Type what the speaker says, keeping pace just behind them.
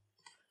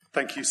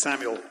Thank you,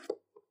 Samuel.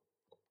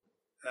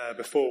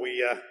 Before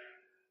we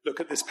look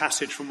at this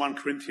passage from 1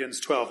 Corinthians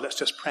 12, let's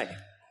just pray.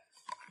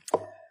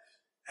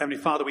 Heavenly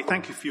Father, we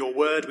thank you for your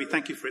word. We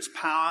thank you for its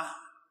power,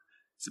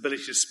 its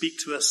ability to speak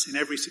to us in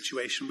every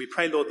situation. We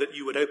pray, Lord, that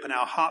you would open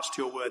our hearts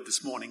to your word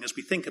this morning as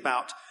we think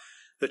about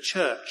the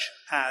church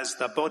as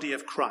the body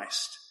of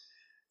Christ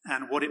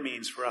and what it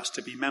means for us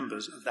to be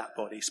members of that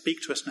body.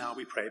 Speak to us now,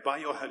 we pray, by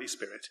your Holy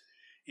Spirit,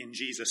 in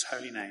Jesus'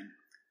 holy name.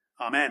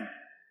 Amen.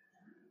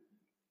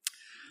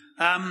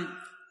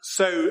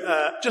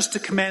 Just to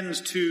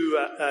commend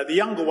to the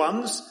younger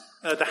ones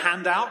the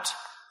handout,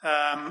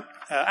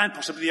 and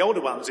possibly the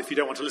older ones if you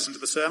don't want to listen to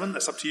the sermon,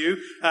 that's up to you.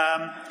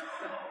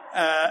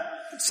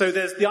 So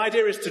the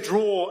idea is to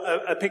draw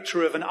a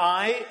picture of an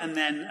eye and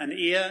then an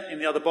ear in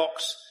the other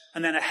box,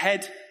 and then a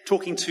head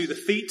talking to the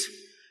feet,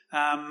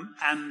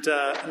 and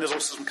there's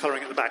also some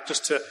colouring at the back.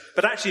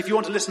 But actually, if you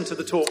want to listen to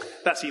the talk,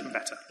 that's even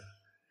better.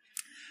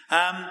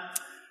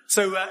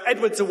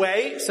 Edward's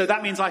away, so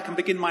that means I can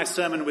begin my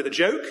sermon with a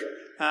joke.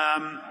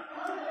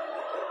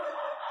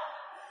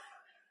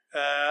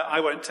 I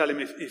won't tell him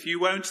if you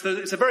won't.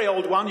 It's a very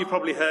old one, you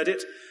probably heard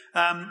it.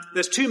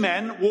 There's two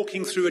men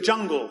walking through a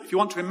jungle. If you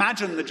want to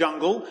imagine the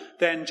jungle,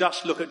 then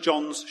just look at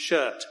John's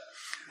shirt.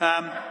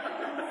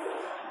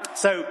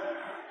 So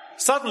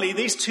suddenly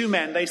these two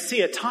men, they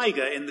see a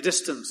tiger in the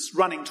distance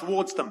running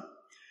towards them.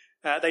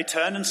 They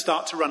turn and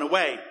start to run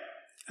away.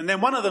 And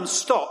then one of them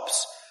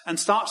stops and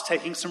starts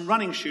taking some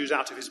running shoes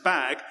out of his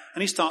bag,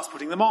 and he starts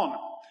putting them on.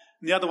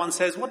 And the other one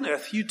says, "What on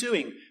earth are you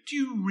doing? Do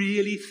you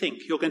really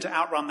think you're going to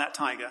outrun that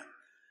tiger?"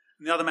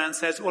 And the other man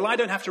says, "Well, I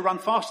don't have to run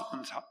faster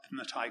than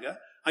the tiger.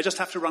 I just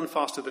have to run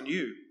faster than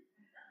you."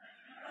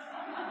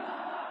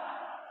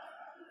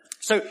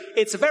 So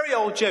it's a very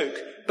old joke,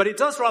 but it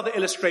does rather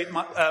illustrate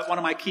one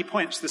of my key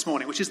points this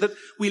morning, which is that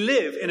we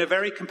live in a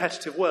very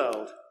competitive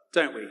world,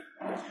 don't we?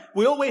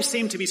 We always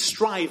seem to be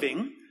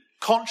striving,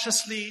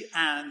 consciously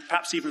and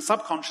perhaps even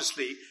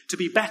subconsciously, to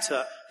be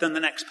better than the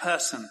next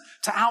person,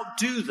 to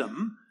outdo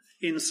them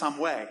in some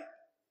way,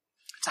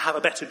 to have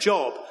a better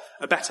job,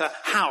 a better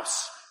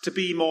house, to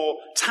be more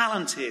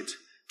talented,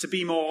 to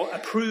be more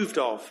approved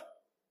of,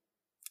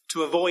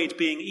 to avoid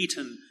being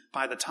eaten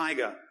by the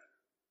tiger.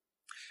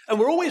 And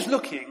we're always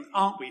looking,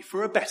 aren't we,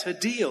 for a better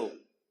deal.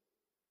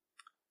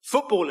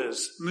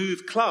 Footballers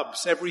move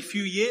clubs every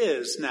few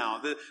years now.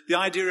 The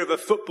idea of a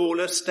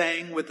footballer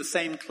staying with the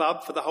same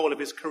club for the whole of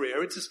his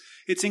career,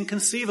 it's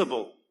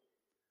inconceivable.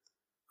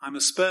 I'm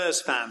a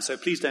Spurs fan, so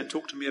please don't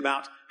talk to me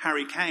about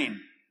Harry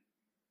Kane.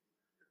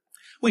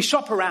 We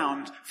shop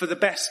around for the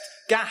best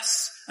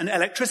gas and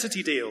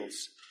electricity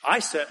deals. I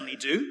certainly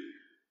do.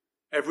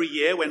 Every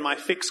year when my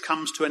fix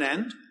comes to an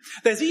end.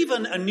 There's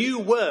even a new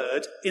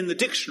word in the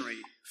dictionary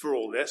for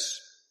all this.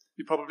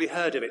 You've probably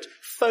heard of it.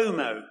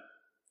 FOMO.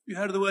 You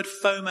heard of the word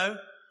FOMO?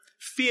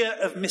 Fear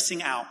of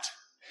missing out.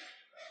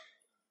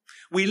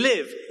 We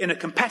live in a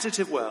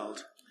competitive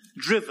world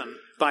driven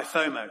by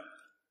FOMO.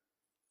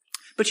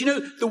 But you know,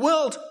 the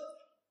world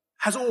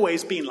has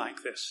always been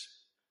like this.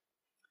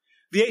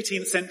 The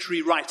 18th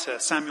century writer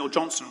Samuel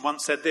Johnson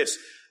once said this: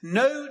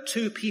 "No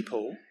two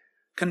people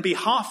can be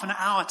half an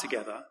hour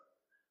together,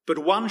 but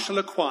one shall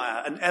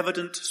acquire an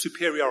evident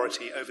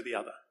superiority over the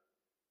other."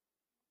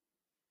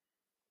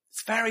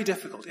 It's very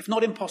difficult, if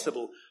not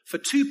impossible, for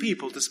two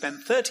people to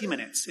spend 30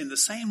 minutes in the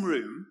same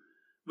room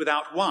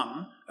without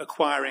one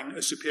acquiring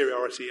a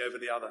superiority over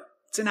the other.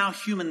 It's in our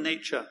human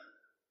nature.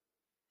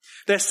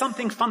 There's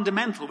something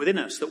fundamental within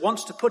us that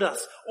wants to put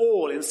us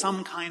all in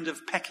some kind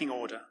of pecking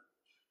order.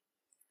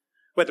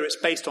 Whether it's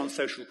based on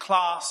social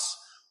class,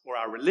 or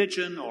our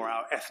religion, or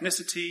our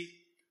ethnicity,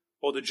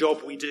 or the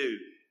job we do.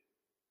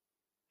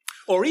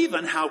 Or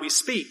even how we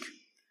speak.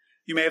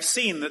 You may have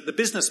seen that the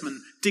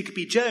businessman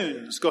Digby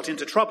Jones got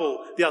into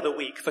trouble the other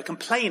week for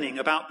complaining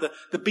about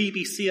the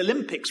BBC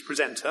Olympics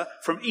presenter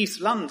from East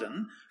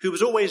London who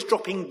was always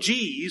dropping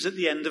G's at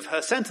the end of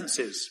her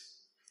sentences.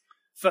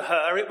 For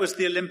her, it was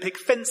the Olympic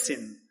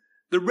fencing,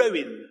 the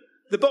rowing,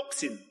 the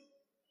boxing.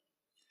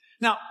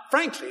 Now,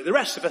 frankly, the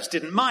rest of us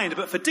didn't mind,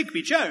 but for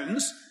Digby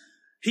Jones,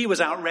 he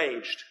was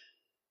outraged.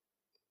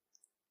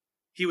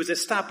 He was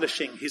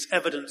establishing his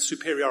evident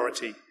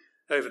superiority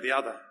over the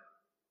other.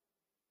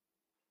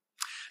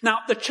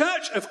 Now, the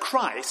Church of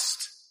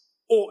Christ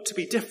ought to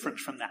be different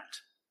from that,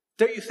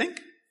 don't you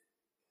think?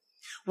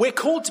 We're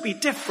called to be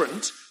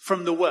different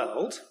from the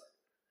world,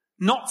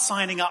 not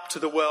signing up to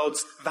the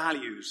world's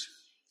values.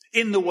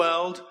 In the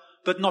world,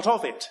 but not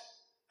of it,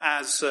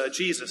 as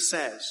Jesus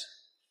says.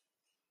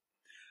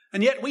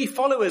 And yet we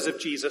followers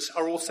of Jesus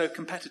are also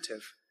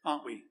competitive,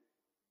 aren't we?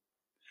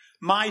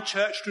 My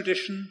church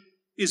tradition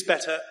is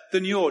better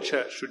than your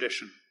church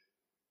tradition.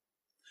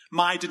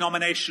 My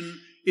denomination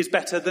is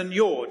better than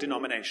your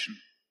denomination.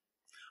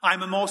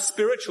 I'm a more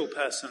spiritual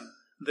person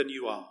than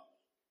you are.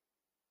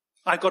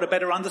 I've got a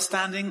better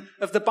understanding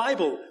of the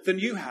Bible than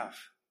you have.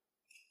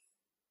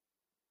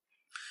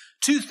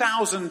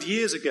 2,000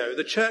 years ago,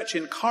 the church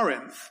in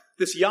Corinth,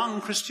 this young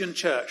Christian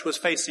church, was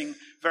facing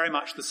very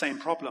much the same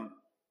problem.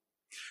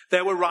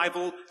 There were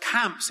rival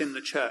camps in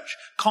the church,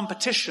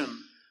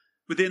 competition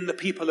within the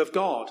people of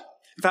God.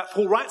 In fact,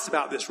 Paul writes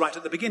about this right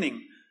at the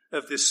beginning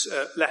of this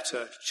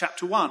letter,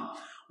 chapter 1.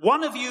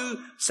 One of you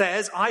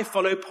says, I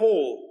follow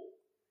Paul.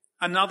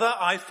 Another,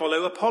 I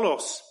follow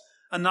Apollos.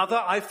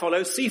 Another, I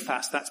follow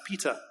Cephas, that's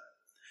Peter.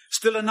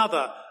 Still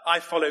another, I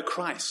follow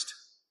Christ.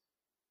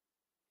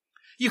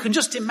 You can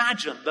just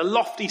imagine the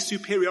lofty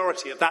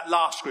superiority of that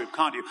last group,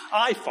 can't you?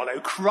 I follow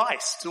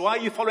Christ. So why are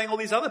you following all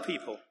these other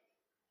people?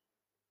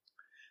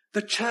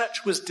 The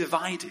church was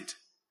divided.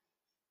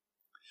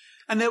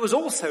 And there was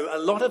also a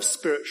lot of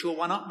spiritual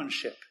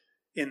one-upmanship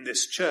in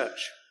this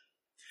church.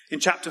 In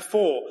chapter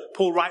 4,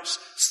 Paul writes,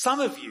 some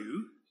of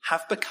you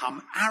have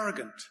become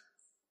arrogant.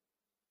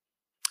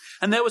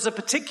 And there was a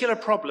particular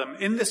problem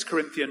in this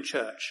Corinthian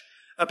church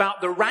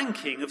about the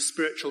ranking of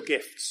spiritual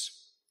gifts.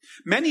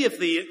 Many of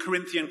the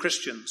Corinthian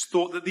Christians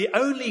thought that the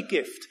only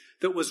gift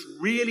that was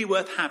really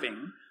worth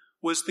having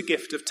was the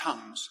gift of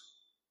tongues.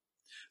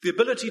 The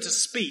ability to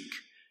speak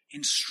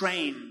in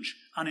strange,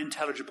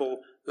 unintelligible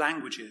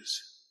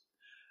languages.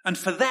 And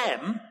for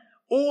them,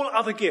 all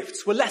other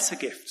gifts were lesser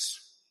gifts.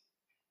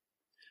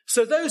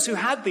 So those who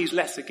had these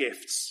lesser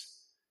gifts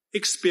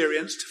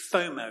experienced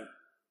FOMO,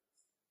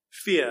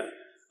 fear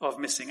of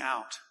missing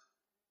out.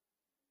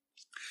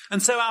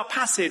 And so our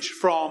passage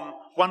from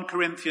 1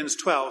 Corinthians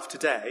 12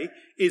 today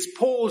is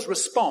Paul's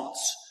response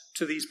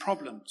to these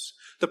problems.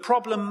 The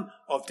problem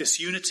of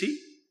disunity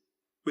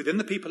within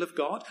the people of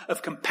God,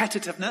 of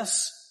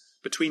competitiveness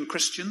between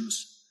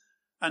Christians,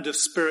 and of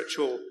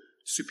spiritual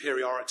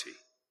superiority.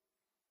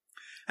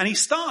 And he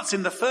starts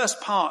in the first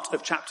part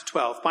of chapter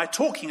 12 by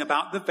talking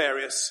about the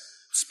various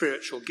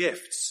spiritual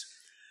gifts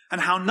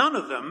and how none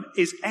of them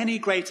is any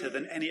greater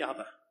than any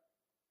other.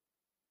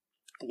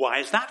 Why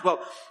is that? Well,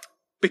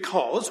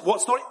 because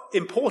what's not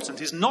important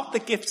is not the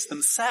gifts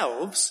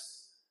themselves,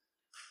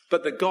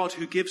 but the God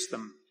who gives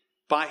them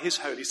by his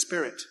Holy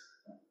Spirit.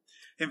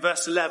 In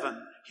verse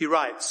 11, he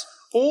writes,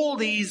 all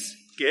these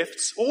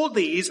gifts, all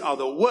these are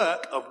the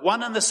work of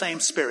one and the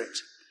same Spirit,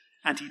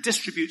 and he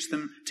distributes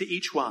them to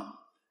each one,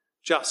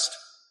 just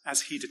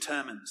as he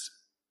determines.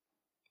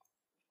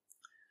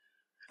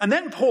 And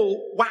then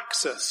Paul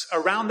whacks us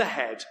around the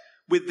head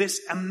with this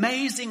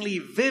amazingly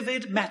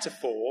vivid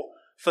metaphor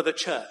for the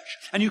church.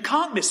 And you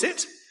can't miss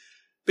it,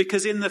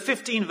 because in the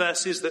 15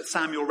 verses that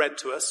Samuel read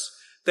to us,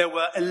 there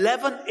were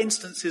 11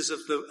 instances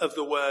of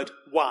the word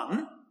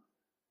one,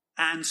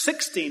 and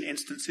 16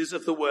 instances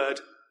of the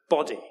word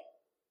body.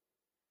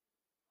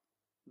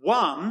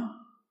 One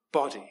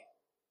body.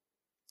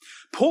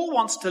 Paul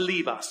wants to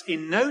leave us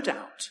in no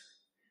doubt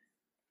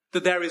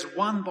that there is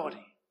one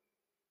body.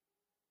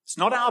 It's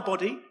not our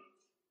body,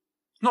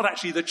 not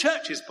actually the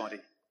church's body.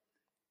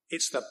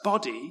 It's the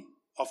body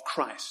of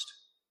Christ.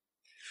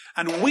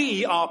 And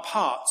we are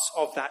parts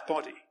of that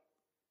body.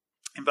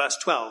 In verse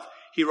 12,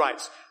 he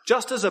writes,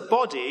 just as a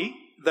body,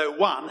 though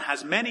one,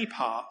 has many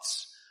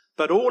parts,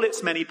 but all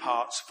its many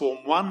parts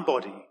form one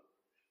body,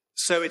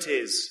 so it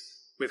is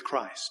with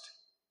Christ.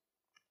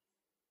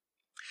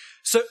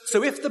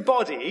 So if the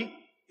body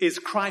is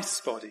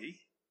Christ's body,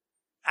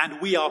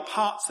 and we are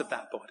parts of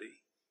that body,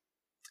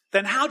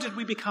 then how did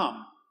we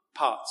become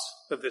parts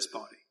of this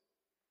body?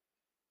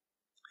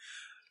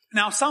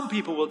 Now, some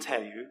people will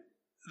tell you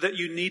that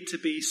you need to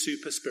be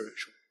super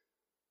spiritual.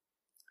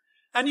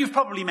 And you've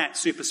probably met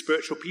super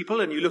spiritual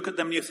people, and you look at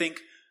them and you think,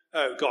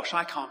 oh gosh,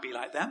 I can't be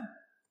like them.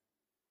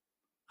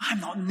 I'm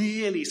not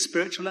nearly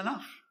spiritual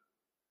enough.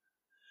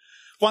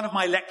 One of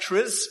my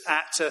lecturers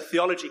at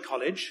theology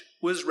college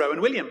was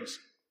Rowan Williams.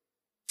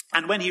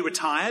 And when he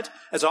retired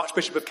as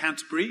Archbishop of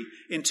Canterbury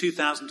in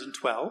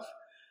 2012,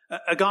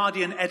 a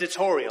Guardian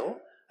editorial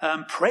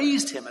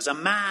praised him as a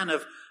man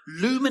of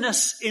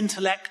luminous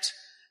intellect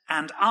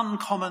and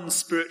uncommon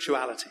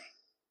spirituality.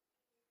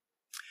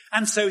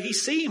 And so he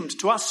seemed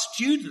to us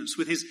students,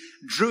 with his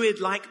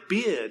druid-like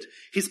beard,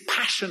 his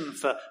passion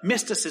for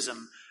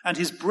mysticism, and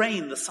his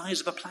brain the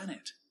size of a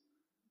planet.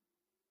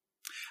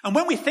 And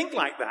when we think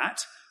like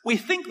that, we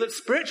think that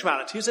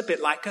spirituality is a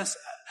bit like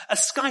a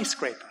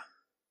skyscraper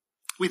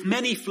with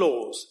many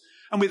floors,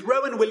 and with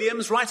Rowan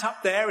Williams right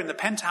up there in the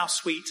penthouse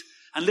suite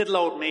and little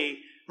old me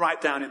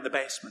right down in the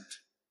basement.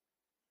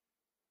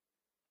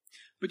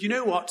 But you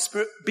know what?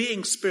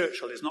 Being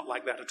spiritual is not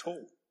like that at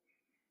all.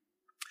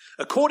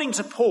 According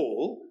to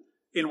Paul,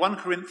 in 1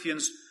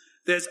 Corinthians,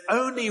 there's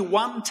only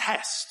one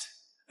test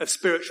of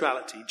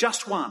spirituality,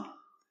 just one.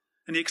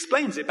 And he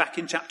explains it back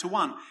in chapter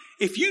 1.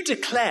 If you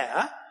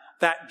declare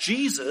that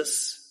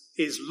Jesus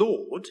is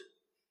Lord,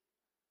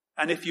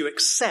 and if you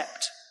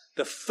accept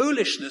the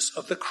foolishness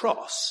of the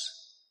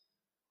cross,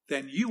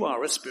 then you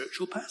are a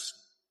spiritual person.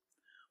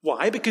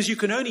 Why? Because you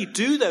can only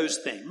do those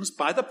things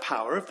by the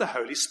power of the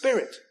Holy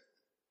Spirit.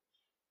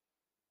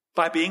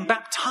 By being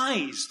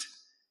baptized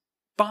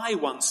by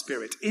one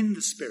Spirit, in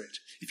the Spirit.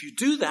 If you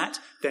do that,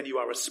 then you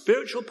are a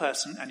spiritual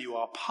person and you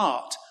are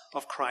part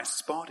of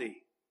Christ's body.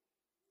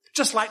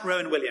 Just like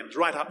Rowan Williams,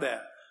 right up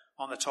there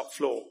on the top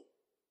floor.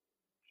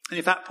 And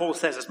in fact, Paul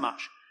says as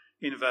much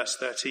in verse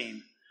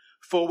 13.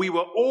 For we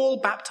were all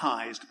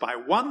baptized by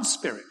one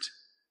Spirit,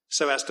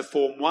 so as to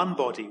form one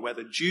body,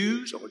 whether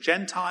Jews or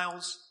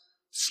Gentiles,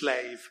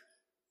 slave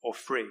or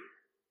free.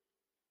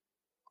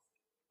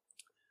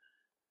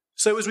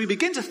 So as we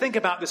begin to think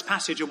about this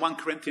passage in 1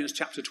 Corinthians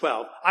chapter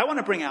 12, I want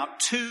to bring out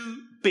two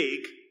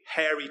big,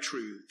 hairy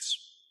truths.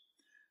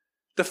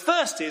 The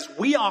first is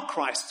we are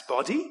Christ's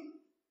body,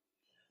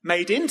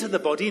 made into the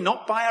body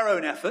not by our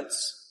own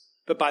efforts,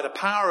 but by the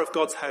power of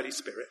God's Holy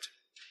Spirit.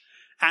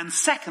 And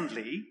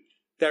secondly,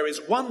 there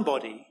is one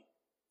body,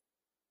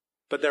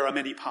 but there are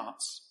many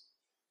parts.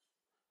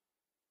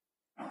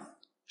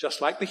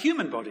 Just like the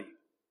human body.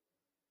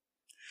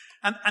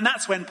 And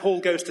that's when Paul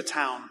goes to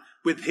town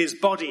with his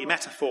body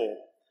metaphor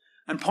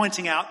and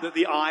pointing out that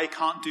the eye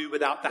can't do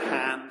without the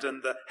hand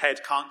and the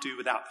head can't do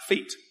without the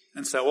feet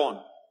and so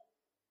on.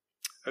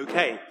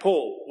 Okay,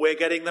 Paul, we're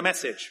getting the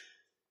message.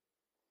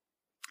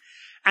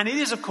 And it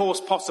is, of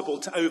course, possible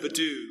to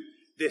overdo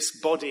this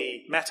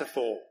body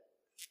metaphor.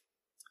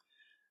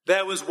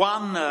 There was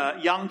one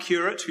young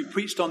curate who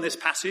preached on this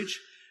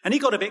passage, and he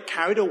got a bit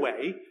carried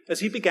away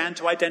as he began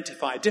to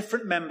identify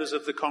different members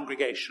of the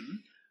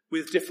congregation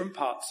with different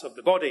parts of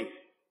the body.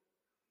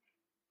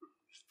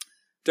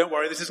 Don't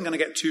worry, this isn't going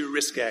to get too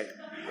risque.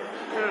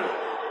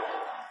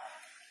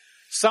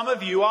 Some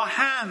of you are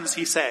hands,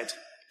 he said,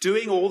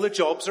 doing all the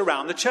jobs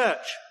around the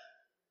church.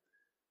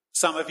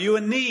 Some of you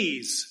are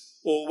knees,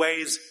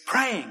 always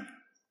praying.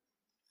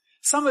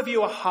 Some of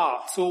you are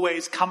hearts,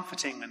 always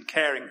comforting and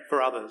caring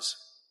for others.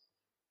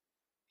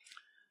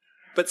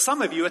 But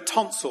some of you are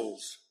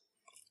tonsils.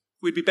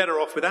 We'd be better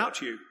off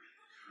without you.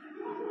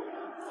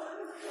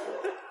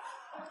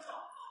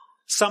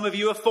 Some of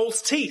you are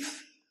false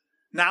teeth,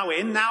 now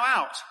in, now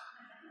out.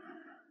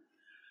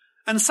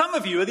 And some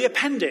of you are the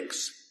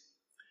appendix.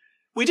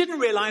 We didn't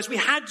realize we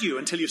had you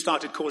until you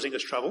started causing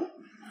us trouble.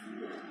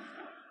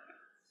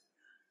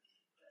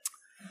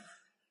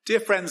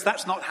 Dear friends,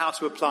 that's not how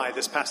to apply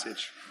this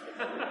passage.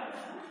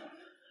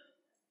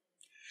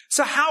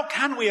 So how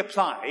can we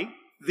apply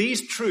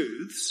these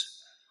truths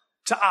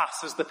to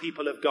us as the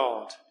people of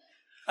God,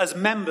 as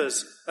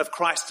members of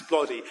Christ's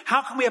body?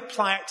 How can we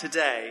apply it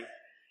today,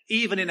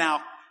 even in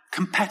our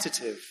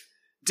competitive,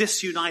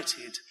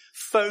 disunited,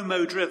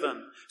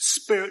 FOMO-driven,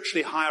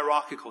 spiritually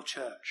hierarchical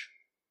church?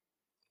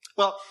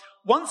 Well,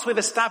 once we've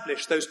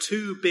established those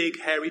two big,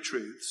 hairy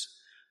truths,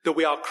 that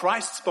we are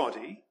Christ's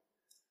body,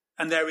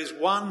 and there is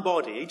one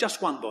body,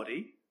 just one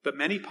body, but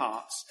many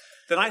parts,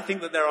 then I think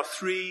that there are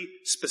three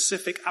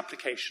specific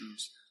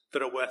applications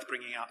that are worth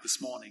bringing out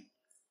this morning.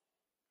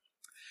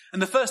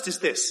 And the first is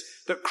this,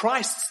 that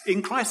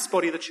in Christ's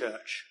body, the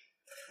church,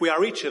 we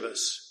are each of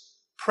us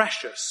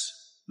precious,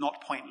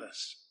 not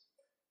pointless.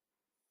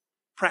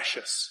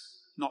 Precious,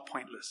 not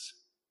pointless.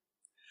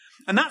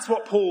 And that's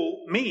what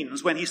Paul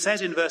means when he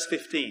says in verse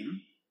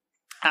 15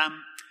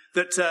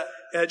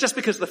 that just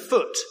because the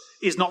foot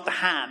is not the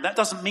hand, that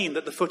doesn't mean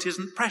that the foot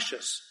isn't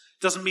precious.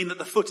 It doesn't mean that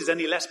the foot is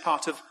any less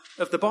part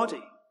of the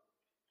body.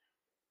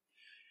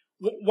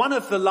 One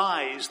of the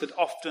lies that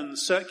often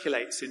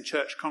circulates in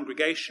church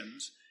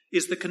congregations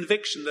is the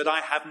conviction that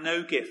I have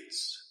no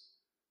gifts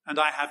and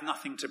I have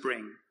nothing to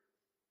bring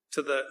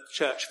to the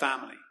church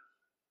family.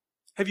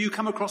 Have you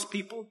come across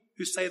people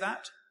who say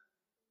that?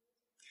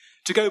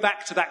 To go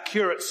back to that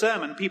curate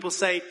sermon, people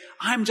say,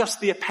 I'm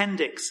just the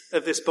appendix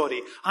of this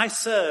body. I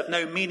serve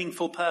no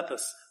meaningful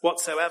purpose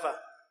whatsoever.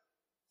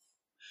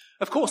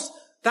 Of course,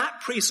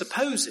 that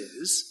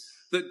presupposes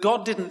that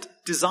God didn't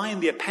design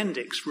the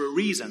appendix for a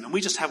reason, and we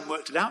just haven't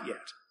worked it out yet.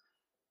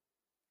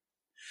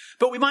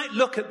 But we might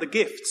look at the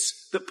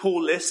gifts that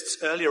Paul lists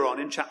earlier on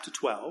in chapter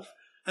 12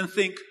 and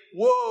think,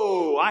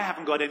 whoa, I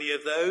haven't got any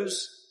of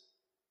those.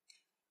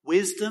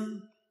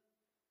 Wisdom,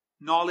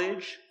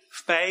 knowledge,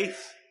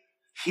 faith,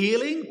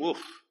 healing,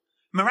 woof.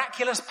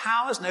 Miraculous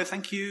powers, no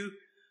thank you.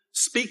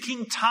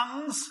 Speaking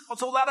tongues,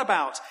 what's all that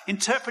about?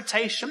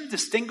 Interpretation,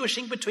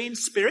 distinguishing between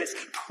spirits,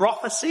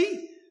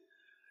 prophecy.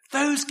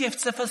 Those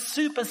gifts are for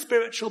super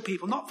spiritual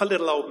people, not for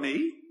little old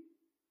me.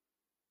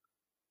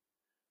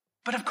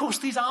 But of course,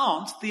 these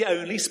aren't the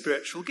only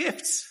spiritual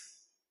gifts.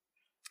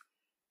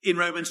 In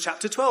Romans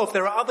chapter 12,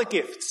 there are other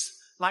gifts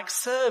like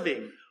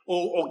serving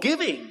or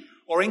giving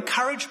or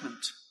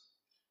encouragement.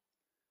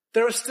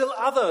 There are still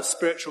other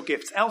spiritual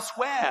gifts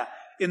elsewhere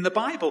in the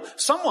Bible.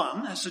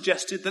 Someone has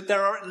suggested that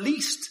there are at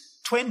least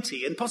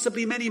 20 and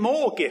possibly many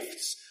more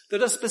gifts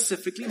that are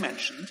specifically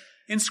mentioned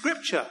in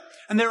Scripture.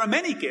 And there are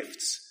many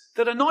gifts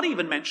that are not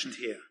even mentioned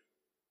here.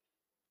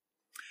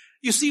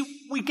 You see,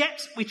 we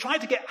try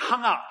to get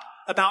hung up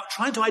about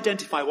trying to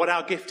identify what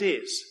our gift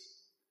is.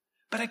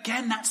 But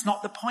again, that's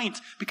not the point,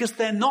 because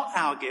they're not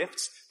our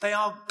gifts. They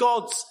are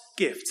God's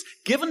gifts,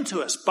 given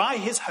to us by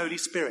his Holy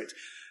Spirit,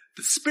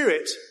 the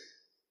Spirit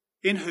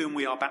in whom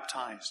we are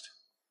baptized.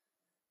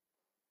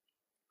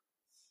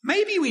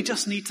 Maybe we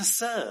just need to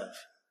serve,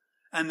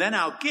 and then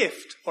our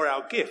gift or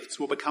our gifts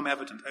will become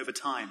evident over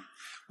time.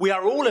 We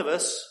are all of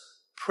us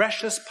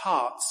precious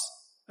parts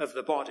of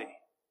the body.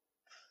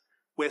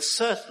 We're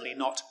certainly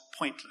not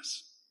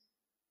pointless.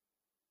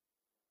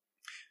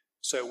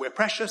 So we're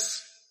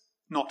precious,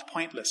 not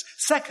pointless.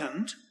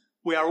 Second,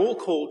 we are all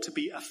called to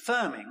be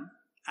affirming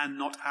and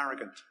not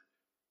arrogant.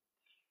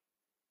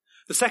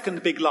 The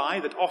second big lie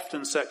that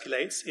often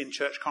circulates in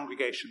church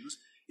congregations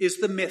is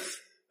the myth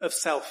of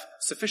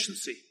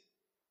self-sufficiency.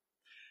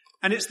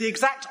 And it's the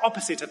exact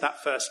opposite of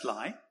that first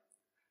lie,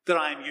 that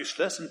I am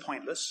useless and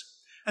pointless,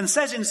 and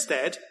says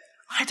instead,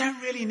 I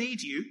don't really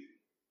need you.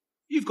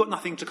 You've got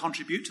nothing to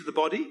contribute to the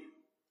body.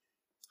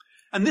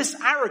 And this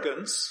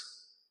arrogance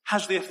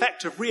has the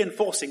effect of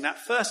reinforcing that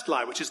first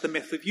lie, which is the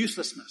myth of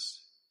uselessness.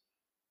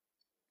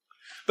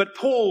 But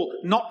Paul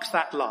knocks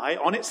that lie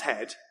on its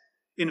head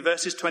in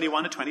verses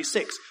 21 to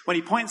 26, when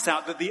he points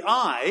out that the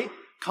eye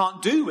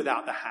can't do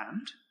without the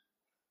hand,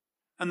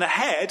 and the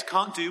head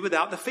can't do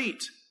without the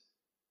feet.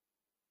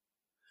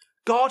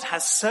 God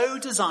has so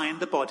designed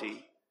the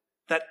body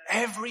that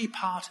every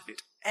part of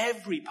it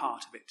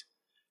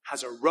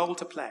has a role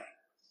to play.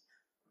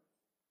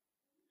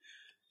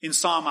 In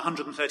Psalm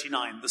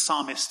 139, the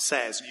psalmist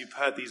says, and you've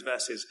heard these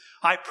verses,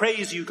 I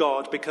praise you,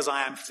 God, because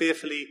I am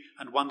fearfully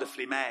and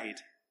wonderfully made.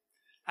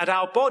 And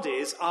our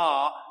bodies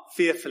are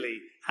fearfully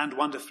and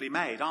wonderfully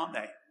made, aren't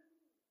they?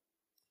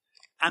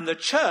 And the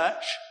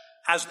church,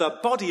 as the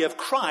body of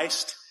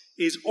Christ,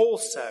 is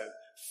also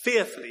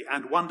fearfully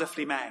and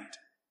wonderfully made,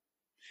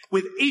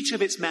 with each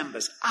of its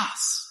members,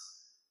 us,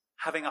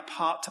 having a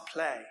part to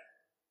play,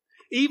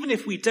 even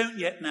if we don't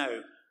yet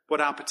know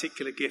what our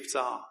particular gifts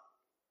are.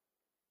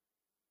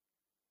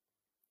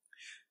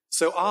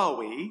 So are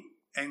we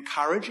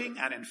encouraging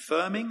and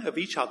affirming of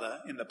each other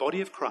in the body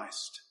of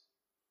Christ?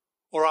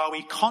 Or are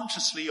we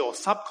consciously or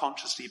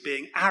subconsciously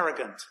being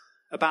arrogant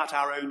about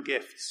our own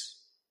gifts?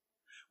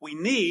 We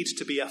need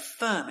to be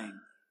affirming,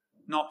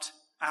 not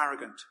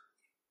arrogant.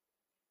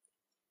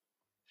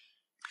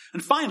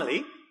 And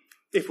finally,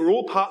 if we're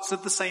all parts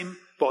of the same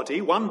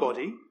body, one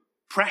body,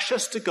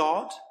 precious to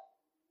God,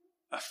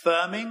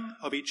 affirming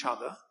of each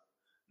other,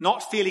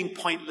 not feeling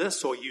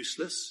pointless or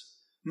useless,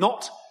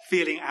 not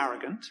feeling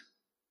arrogant,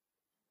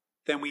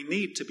 then we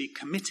need to be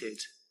committed,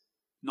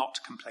 not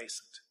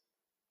complacent.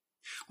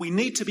 We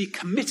need to be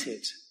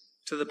committed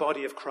to the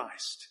body of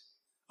Christ,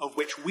 of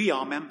which we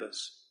are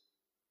members.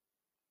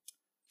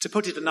 To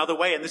put it another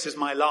way, and this is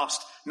my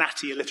last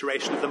natty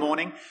alliteration of the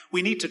morning,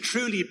 we need to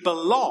truly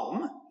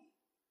belong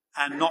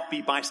and not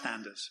be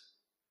bystanders.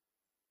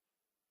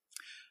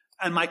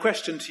 And my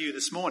question to you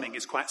this morning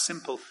is quite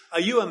simple. Are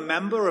you a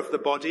member of the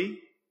body,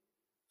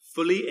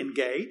 fully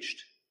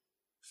engaged,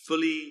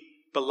 fully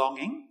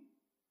belonging,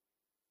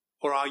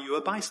 or are you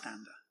a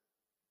bystander?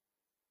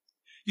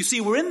 You see,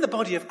 we're in the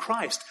body of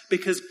Christ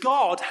because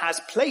God has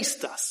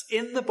placed us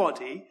in the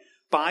body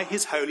by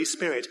his Holy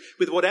Spirit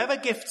with whatever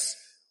gifts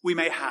we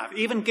may have,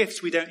 even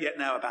gifts we don't yet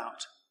know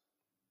about.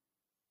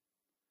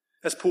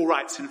 As Paul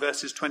writes in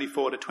verses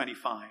 24 to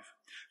 25,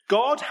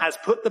 God has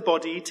put the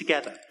body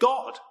together.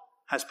 God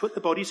has put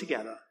the body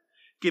together,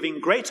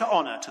 giving greater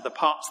honor to the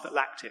parts that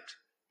lacked it,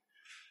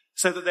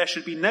 so that there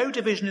should be no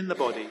division in the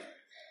body,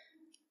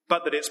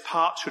 but that its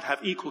parts should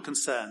have equal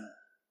concern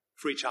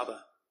for each other.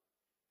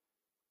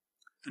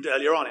 And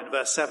earlier on in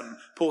verse 7,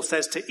 Paul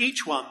says, to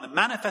each one the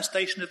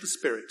manifestation of the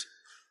Spirit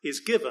is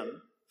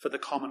given for the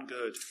common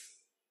good.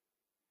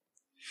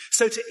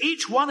 So to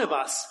each one of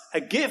us,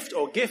 a gift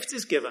or gifts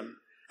is given,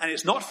 and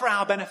it's not for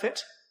our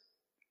benefit,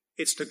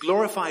 it's to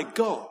glorify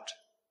God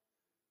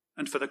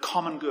and for the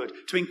common good,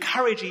 to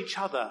encourage each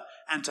other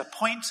and to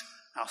point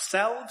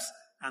ourselves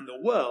and the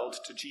world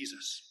to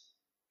Jesus.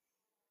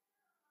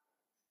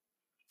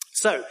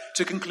 So,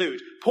 to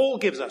conclude, Paul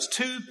gives us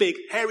two big,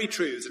 hairy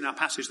truths in our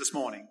passage this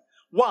morning.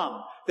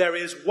 One, there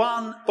is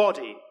one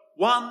body,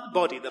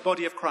 the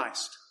body of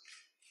Christ.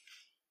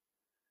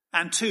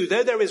 And two,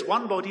 though there is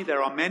one body,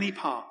 there are many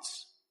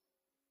parts.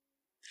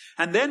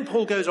 And then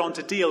Paul goes on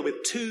to deal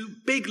with two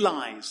big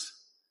lies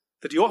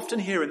that you often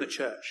hear in the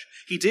church.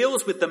 He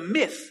deals with the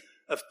myth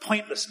of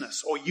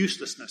pointlessness or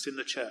uselessness in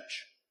the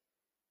church.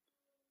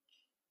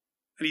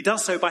 And he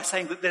does so by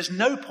saying that there's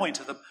no point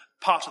of the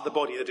part of the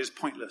body that is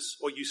pointless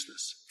or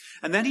useless.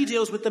 And then he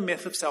deals with the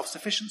myth of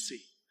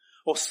self-sufficiency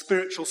or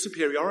spiritual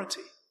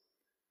superiority.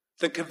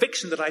 The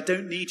conviction that I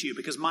don't need you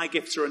because my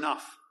gifts are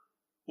enough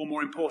or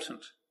more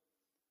important.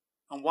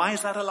 And why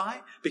is that a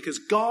lie? Because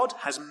God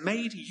has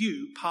made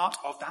you part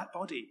of that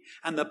body.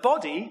 And the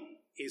body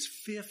is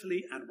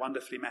fearfully and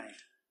wonderfully made.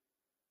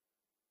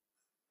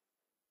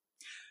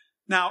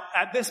 Now,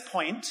 at this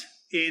point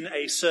in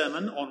a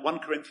sermon on 1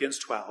 Corinthians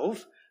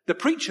 12, the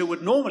preacher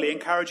would normally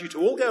encourage you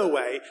to all go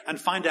away and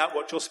find out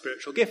what your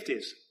spiritual gift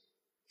is.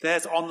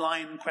 There's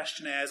online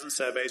questionnaires and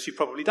surveys. You've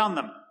probably done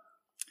them.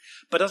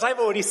 But as I've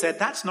already said,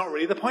 that's not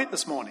really the point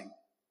this morning.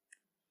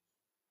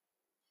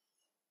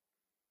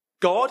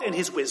 God, in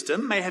his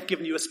wisdom, may have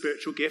given you a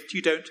spiritual gift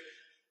you don't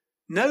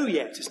know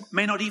yet. It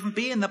may not even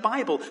be in the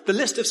Bible. The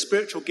list of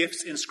spiritual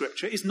gifts in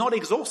Scripture is not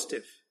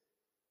exhaustive.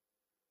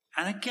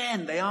 And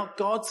again, they are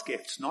God's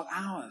gifts, not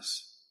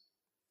ours.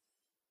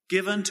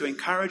 Given to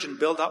encourage and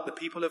build up the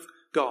people of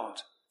God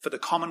for the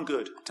common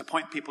good, to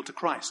point people to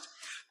Christ.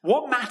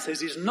 What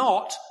matters is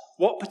not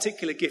what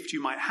particular gift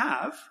you might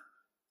have,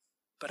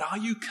 but are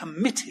you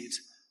committed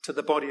to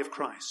the body of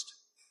Christ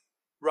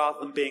rather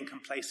than being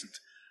complacent?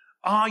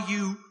 Are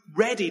you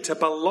ready to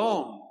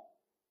belong?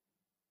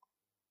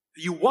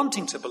 Are you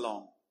wanting to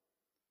belong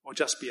or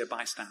just be a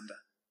bystander?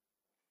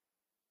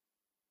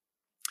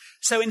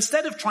 So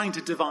instead of trying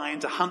to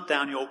divine, to hunt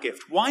down your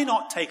gift, why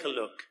not take a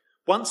look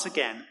once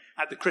again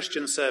at the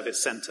Christian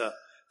Service Centre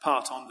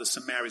part on the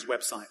St. Mary's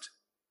website?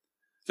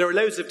 There are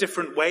loads of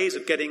different ways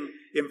of getting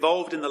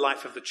involved in the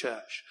life of the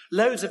church.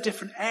 Loads of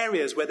different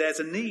areas where there's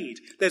a need.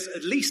 There's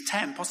at least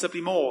 10, possibly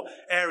more,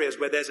 areas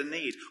where there's a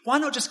need. Why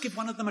not just give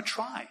one of them a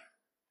try?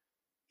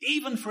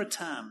 Even for a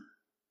term.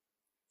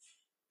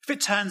 If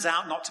it turns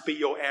out not to be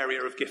your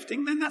area of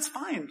gifting, then that's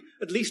fine.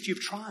 At least you've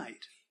tried.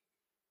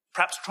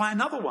 Perhaps try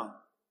another one.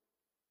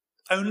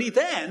 Only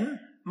then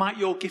might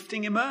your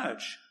gifting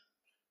emerge.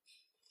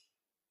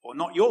 Or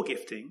not your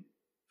gifting,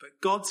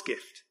 but God's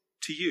gift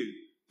to you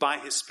by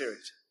his Spirit.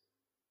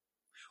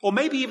 Or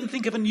maybe even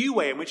think of a new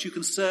way in which you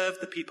can serve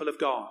the people of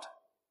God.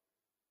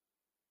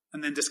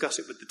 And then discuss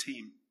it with the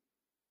team.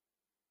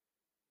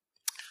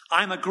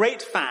 I'm a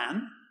great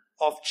fan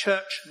of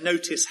church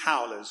notice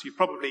howlers. You've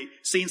probably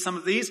seen some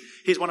of these.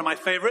 Here's one of my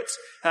favourites.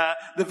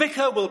 The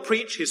vicar will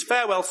preach his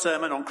farewell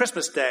sermon on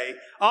Christmas Day,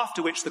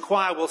 after which the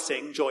choir will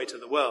sing Joy to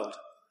the World.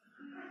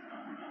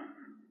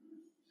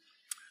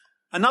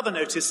 Another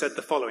notice said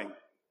the following.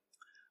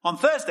 On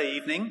Thursday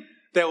evening,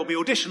 there will be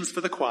auditions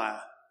for the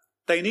choir.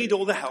 They need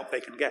all the help they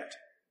can get.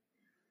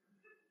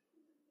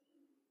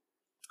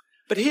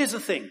 But here's the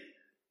thing.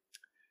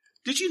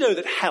 Did you know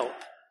that help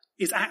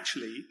is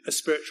actually a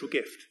spiritual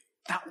gift?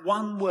 That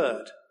one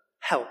word,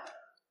 help,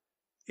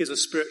 is a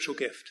spiritual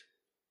gift.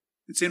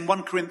 It's in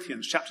 1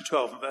 Corinthians chapter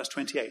 12 and verse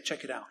 28.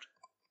 Check it out.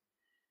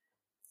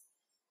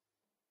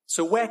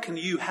 So where can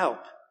you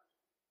help?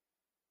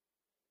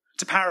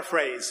 To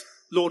paraphrase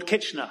Lord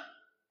Kitchener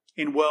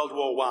in World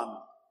War I,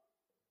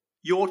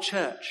 your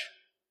church,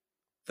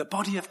 the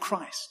body of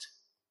Christ,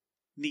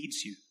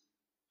 needs you.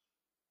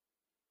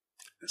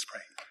 Let's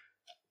pray.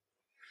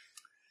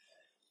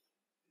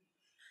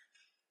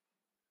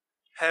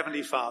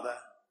 Heavenly Father,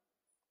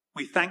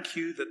 we thank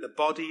you that the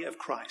body of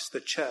Christ, the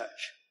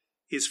church,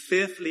 is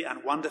fearfully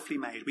and wonderfully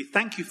made. We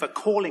thank you for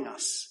calling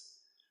us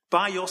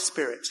by your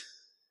Spirit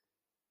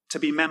to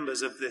be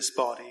members of this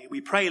body. We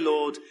pray,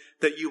 Lord,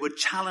 that you would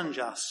challenge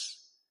us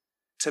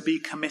to be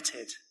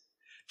committed.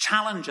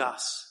 Challenge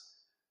us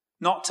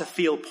not to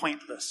feel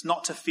pointless,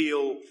 not to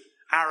feel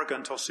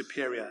arrogant or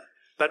superior,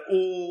 but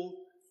all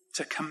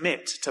to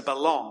commit, to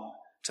belong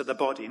to the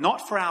body,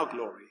 not for our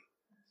glory,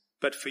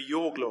 but for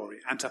your glory,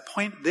 and to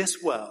point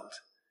this world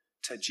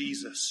to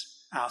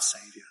Jesus, our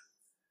Saviour.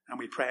 And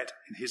we pray it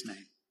in his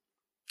name.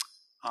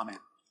 Amen.